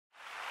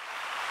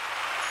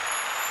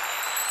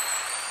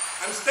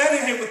I'm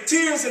standing here with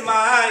tears in my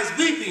eyes,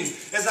 weeping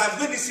as I'm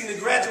witnessing the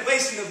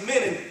graduation of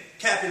men in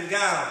cap and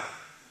gown.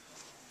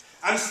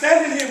 I'm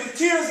standing here with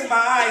tears in my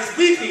eyes,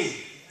 weeping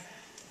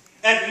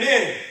at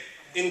men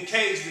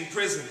encaged in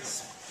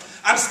prisons.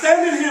 I'm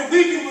standing here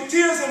weeping with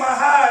tears in my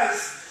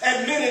eyes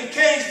at men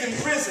encaged in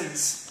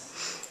prisons.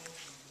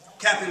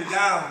 Cap and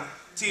gown,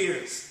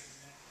 tears.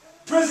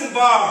 Prison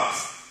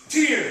bars,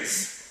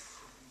 tears.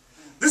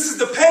 This is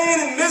the pain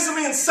and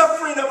misery and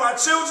suffering of our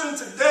children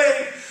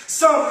today.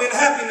 Some in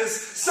happiness,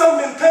 some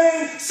in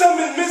pain, some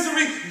in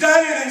misery,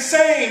 dying in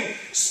shame.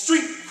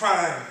 Street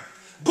crime,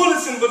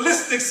 bullets and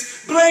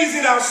ballistics,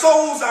 blazing our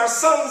souls, our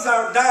sons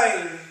are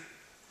dying.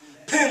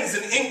 Pens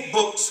and ink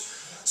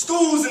books,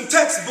 schools and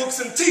textbooks,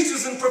 and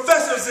teachers and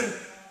professors, and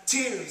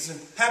tears and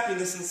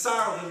happiness and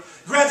sorrow, and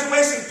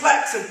graduation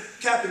plaques and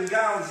cap and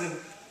gowns, and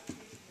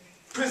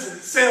prison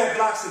cell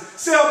blocks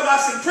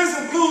and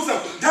prison blues.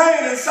 I'm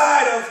dying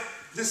inside of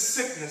this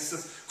sickness.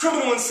 This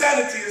criminal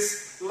insanity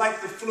is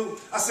like the flu.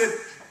 I said,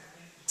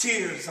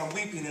 tears, I'm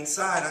weeping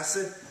inside. I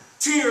said,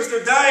 tears,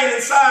 they're dying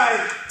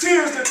inside.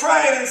 Tears, they're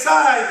crying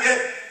inside.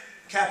 Yet,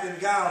 cap and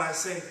gown, I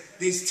say,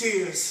 these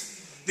tears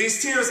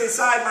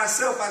inside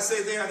myself, I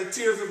say, they are the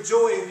tears of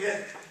joy. And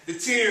yet, the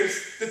tears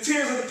of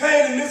the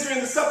pain and misery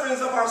and the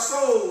sufferings of our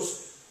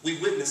souls, we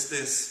witness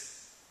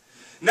this.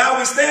 Now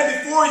we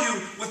stand before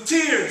you with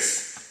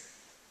tears.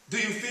 Do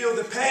you feel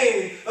the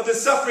pain of the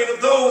suffering of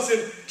those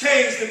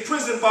encaged in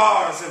prison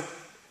bars? And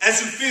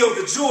as you feel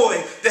the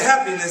joy, the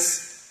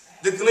happiness,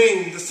 the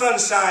gleam, the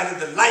sunshine,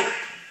 and the light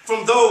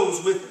from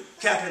those with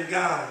cap and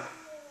gown.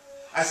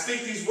 I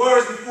speak these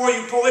words before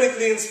you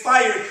poetically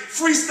inspired,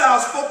 freestyle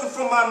spoken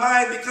from my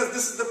mind, because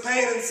this is the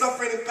pain and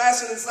suffering and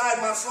passion inside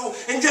my soul.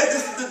 And yet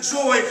this is the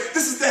joy,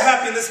 this is the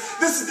happiness,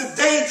 this is the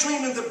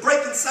daydream and the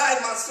break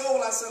inside my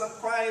soul. I said I'm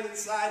crying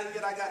inside, and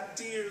yet I got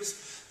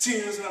tears,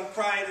 and I'm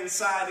crying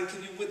inside. And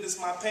can you witness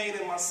my pain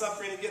and my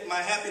suffering and get my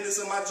happiness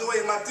and my joy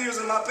and my tears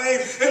and my pain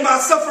and my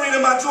suffering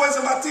and my joys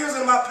and my tears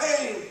and my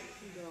pain?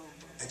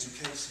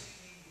 Education,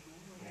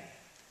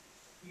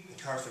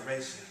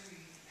 incarceration,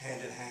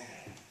 hand in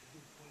hand.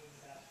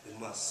 We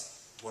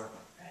must work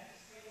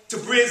to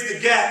bridge the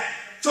gap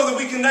so that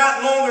we can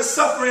not longer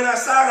suffer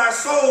inside our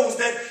souls,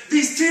 that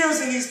these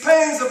tears and these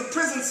pains of the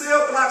prison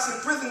cell blocks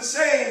and prison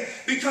shame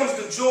becomes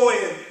the joy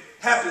and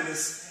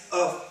happiness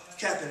of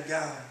cap and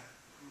gown.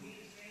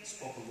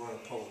 Spoken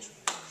word poetry.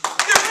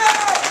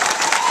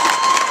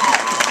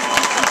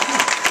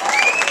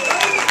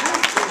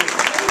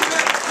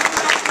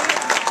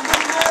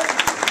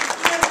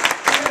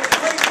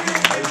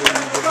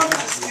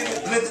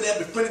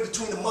 Befriended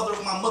between the mother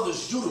of my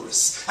mother's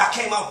uterus. I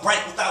came out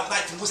bright without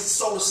light from which the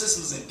solar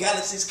systems and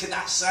galaxies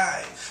cannot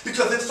shine.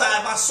 Because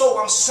inside my soul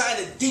I'm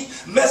shining deep,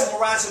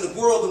 mesmerizing the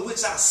world in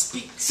which I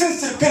speak.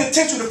 Sentenced to the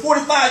penitentiary to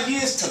 45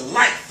 years to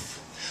life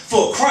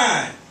for a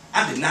crime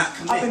I did not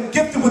commit. I've been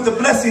gifted with the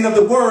blessing of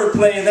the word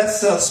play, and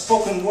that's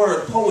spoken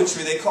word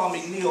poetry. They call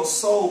me Neo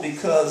Soul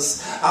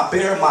because I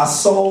bear my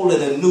soul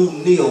in a new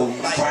Neo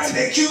light.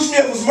 They accused me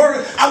of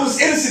murder. I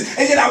was innocent,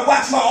 and yet I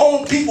watched my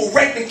own people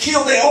rape and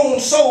kill their own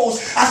souls.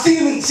 I see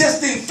them in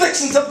just the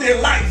inflictions of their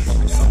life.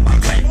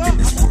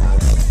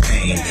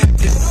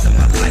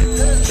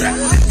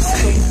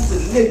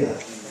 Nigga.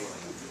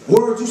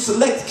 Words you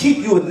select keep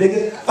you a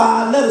nigga.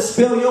 5 letters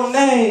spell your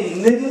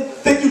name, nigga.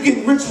 Think you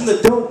getting rich from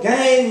the dope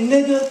game,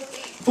 nigga?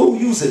 Fool,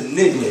 you's a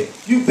nigga.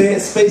 You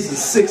bad spaces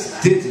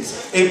 6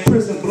 digits. In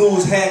prison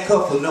blues,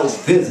 handcuffed for no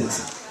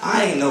visits.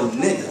 I ain't no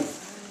nigga.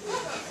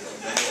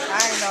 I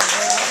ain't no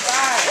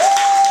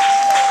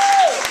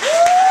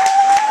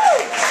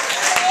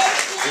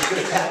nigga.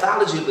 In the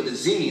pathology of a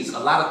disease, a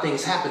lot of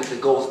things happen if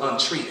it goes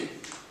untreated.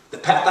 The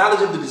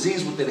pathology of the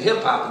disease within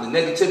hip-hop and the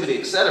negativity,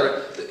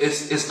 etc.,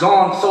 it's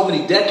gone so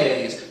many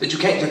decades that you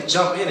can't just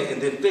jump in it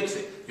and then fix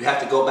it. You have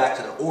to go back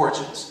to the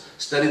origins,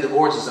 study the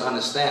origins to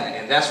understand it.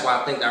 And that's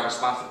why I think our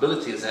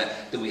responsibility is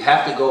that we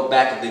have to go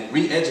back and then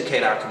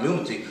re-educate our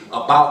community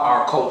about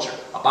our culture,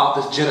 about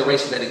this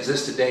generation that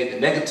exists today, the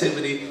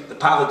negativity, the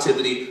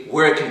positivity,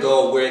 where it can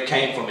go, where it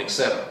came from,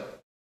 etc.